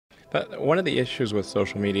One of the issues with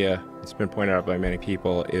social media, it's been pointed out by many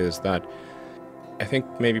people, is that I think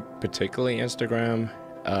maybe particularly Instagram,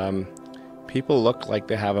 people look like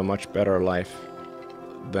they have a much better life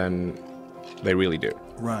than they really do.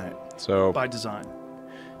 Right. So By design.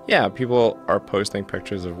 yeah, people are posting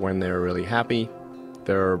pictures of when they're really happy.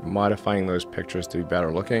 They're modifying those pictures to be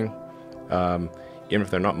better looking. Even if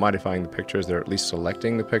they're not modifying the pictures, they're at least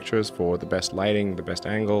selecting the pictures for the best lighting, the best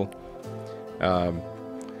angle.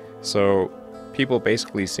 So people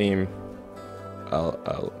basically seem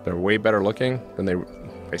they're way better looking than they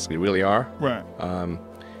basically really are. Right.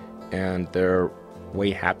 And they're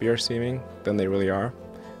way happier seeming than they really are.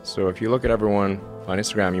 So if you look at everyone on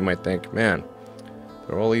Instagram, you might think, man,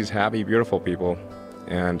 there are all these happy, beautiful people,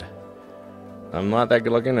 and I'm not that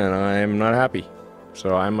good looking and I'm not happy.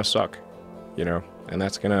 So I must suck, and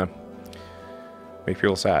that's gonna make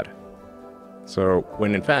people sad. So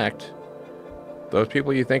when in fact, those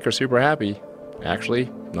people you think are super happy, actually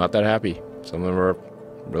not that happy. Some of them are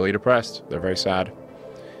really depressed. They're very sad.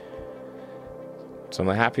 Some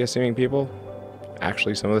of the happiest seeming people,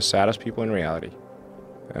 actually some of the saddest people in reality.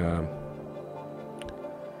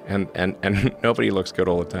 And nobody looks good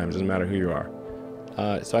all the time. It doesn't matter who you are.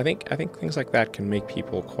 So I think things like that can make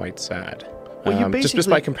people quite sad. Well, just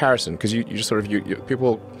by comparison, because you just sort of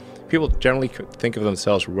people generally think of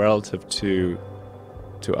themselves relative to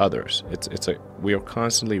others. We are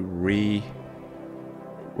constantly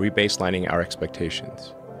rebaselining our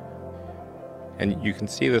expectations. And you can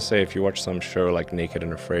see this, say, if you watch some show like Naked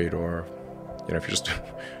and Afraid, or if you just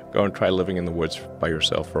go and try living in the woods by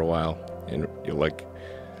yourself for a while, and you'll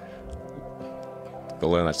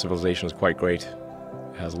learn that civilization is quite great.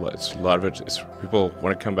 It has a lot of it. People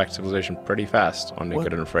want to come back to civilization pretty fast on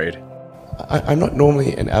Naked and Afraid. I'm not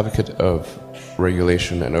normally an advocate of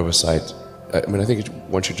regulation and oversight. I mean, I think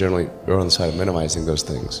one should generally err on the side of minimizing those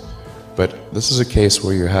things. But this is a case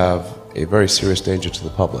where you have a very serious danger to the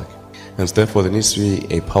public. And therefore, there needs to be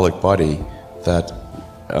a public body that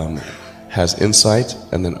has insight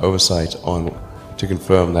and then oversight to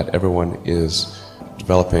confirm that everyone is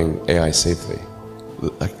developing AI safely.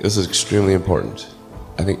 This is extremely important.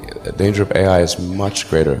 I think the danger of AI is much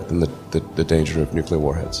greater than the danger of nuclear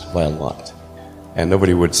warheads, by a lot. And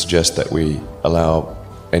nobody would suggest that we allow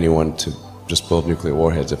anyone to just build nuclear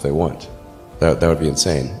warheads if they want. That would be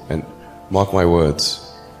insane. And mark my words,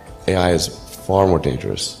 AI is far more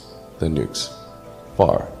dangerous than nukes.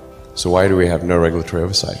 Far. So why do we have no regulatory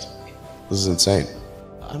oversight? This is insane.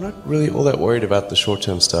 I'm not really all that worried about the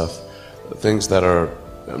short-term stuff. Things that are...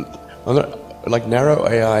 like narrow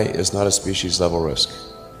AI is not a species-level risk.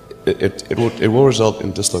 It will result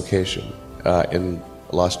in dislocation, in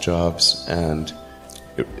lost jobs, and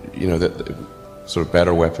the sort of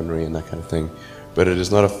better weaponry and that kind of thing. But it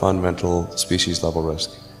is not a fundamental species-level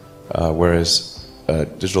risk, whereas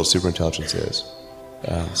digital superintelligence is.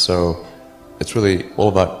 So it's really all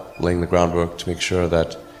about laying the groundwork to make sure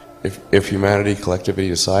that if humanity collectively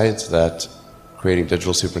decides that creating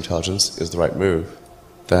digital superintelligence is the right move,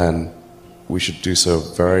 then we should do so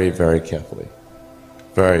very, very carefully.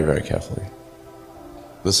 Very, very carefully.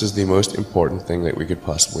 This is the most important thing that we could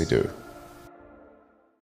possibly do.